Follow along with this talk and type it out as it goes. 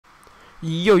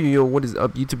Yo, what is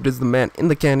up, YouTube? It is the man in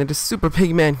the can. It is Super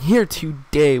Pigman here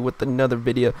today with another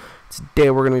video. Today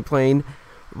we're going to be playing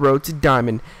Road to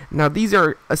Diamond. Now these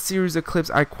are a series of clips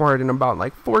I acquired in about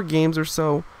like 4 games or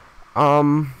so.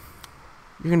 You're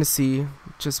going to see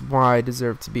just why I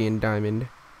deserve to be in Diamond.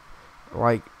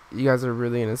 Like, you guys are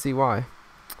really going to see why.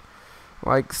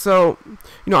 Like, so,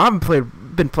 you know, I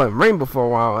haven't been playing Rainbow for a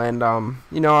while, and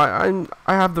you know,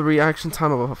 I have the reaction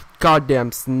time of a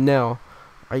goddamn snail.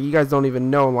 You guys don't even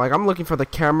know. Like, I'm looking for the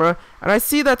camera and I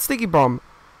see that sticky bomb.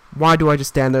 Why do I just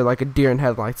stand there like a deer in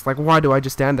headlights? Like, why do I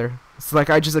just stand there? It's like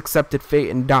I just accepted fate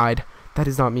and died. That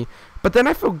is not me. But then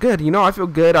I feel good, you know. I feel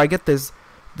good. I get this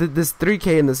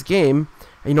 3K in this game.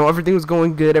 You know, everything was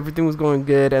going good.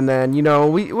 And then, you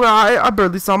know, I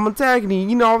barely saw Montagny.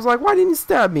 You know, I was like, why didn't you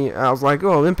stab me? And I was like,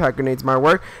 oh, impact grenades might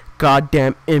work.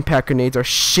 Goddamn impact grenades are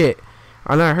shit.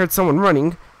 And then I heard someone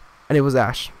running, and it was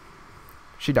Ash.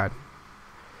 She died.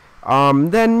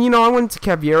 Then, you know, I went to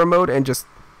Caveira mode and just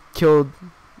killed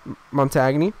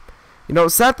Montagny. You know,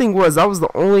 sad thing was, that was the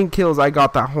only kills I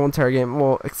got that whole entire game.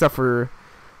 Well, except for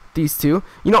these 2.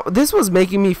 You know, this was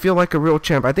making me feel like a real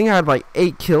champ. I think I had like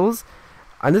 8 kills.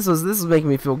 And this was making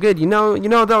me feel good. You know,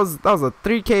 that was a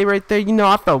 3K right there. You know,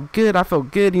 I felt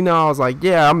good. You know, I was like,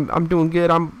 yeah, I'm doing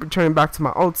good. I'm returning back to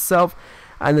my old self.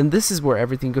 And then this is where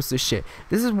everything goes to shit.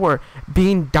 This is where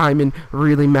being Diamond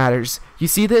really matters. You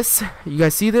see this? You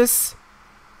guys see this?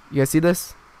 You guys see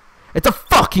this? It's a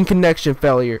fucking connection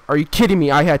failure. Are you kidding me?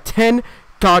 I had 10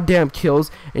 goddamn kills,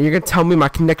 and you're gonna tell me my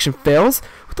connection fails?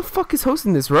 What the fuck is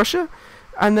hosting this, Russia?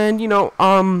 And then, you know,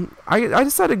 I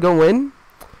decided to go in.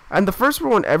 And the first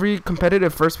rule in every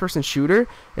competitive first-person shooter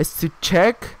is to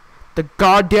check the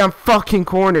goddamn fucking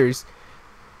corners,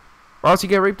 or else you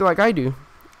get raped like I do.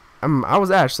 I was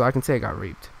Ash, so I can say I got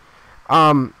raped.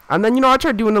 And then, you know, I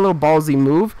tried doing a little ballsy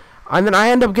move, and then I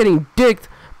end up getting dicked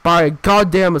by a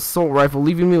goddamn assault rifle,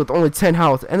 leaving me with only 10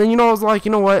 health. And then, you know, I was like,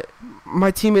 you know what?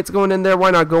 My teammate's going in there. Why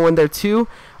not go in there too?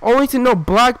 Only to know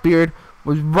Blackbeard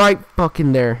was right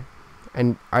fucking there,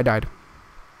 and I died.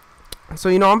 So,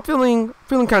 you know, I'm feeling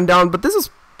kind of down, but this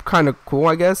is kind of cool,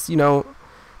 I guess. You know,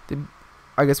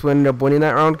 I guess we ended up winning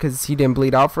that round because he didn't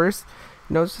bleed out first.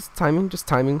 You know, it's just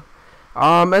timing.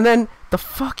 And then the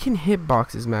fucking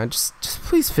hitboxes, man. Just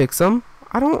please fix them.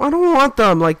 I don't want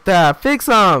them like that. Fix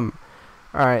them.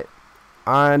 All right.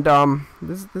 And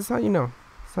this is how you know.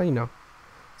 This is how you know.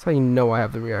 This is how you know I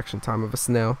have the reaction time of a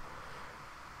snail.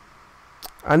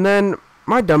 And then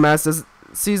my dumbass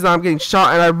sees that I'm getting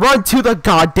shot, and I run to the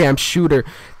goddamn shooter.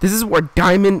 This is where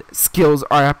Diamond skills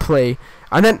are at play.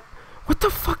 And then, what the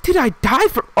fuck did I die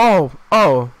for?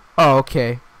 Oh,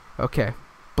 okay.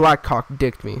 Blackcock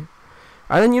dicked me.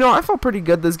 And then, you know, I felt pretty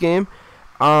good this game.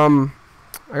 I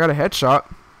got a headshot.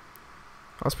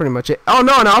 That was pretty much it. Oh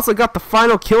no, and I also got the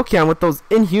final kill cam with those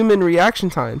inhuman reaction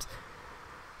times.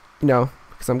 You know,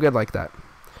 because I'm good like that.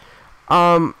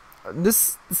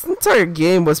 This entire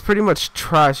game was pretty much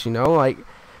trash, you know? Like,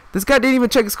 this guy didn't even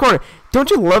check his corner.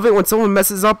 Don't you love it when someone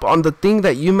messes up on the thing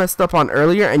that you messed up on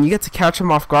earlier and you get to catch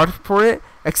him off guard for it?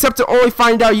 Except to only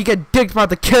find out you get dicked by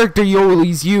the character you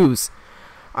always use.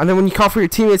 And then when you call for your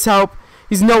teammates' help,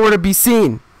 he's nowhere to be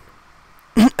seen.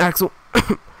 Axel.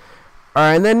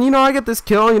 Alright, and then, you know, I get this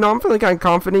kill. You know, I'm feeling kind of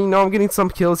confident. You know, I'm getting some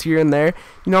kills here and there.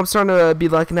 You know, I'm starting to be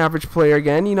like an average player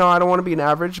again. You know, I don't want to be an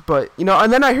average, but, you know,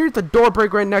 and then I heard the door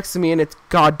break right next to me, and it's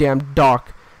goddamn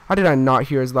Doc. How did I not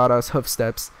hear as loud as hoof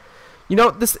steps? You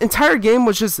know, this entire game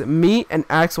was just me and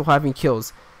Axel having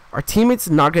kills. Our teammates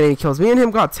not getting any kills. Me and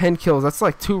him got 10 kills. That's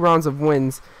like 2 rounds of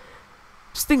wins.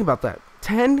 Just think about that.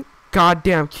 10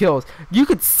 goddamn kills. You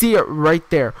could see it right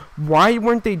there. Why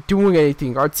weren't they doing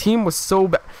anything? Our team was so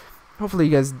bad. Hopefully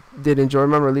you guys did enjoy.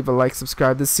 Remember, leave a like,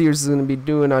 subscribe. This series is going to be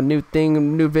doing a new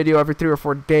video every 3 or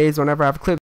 4 days whenever I have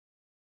clips.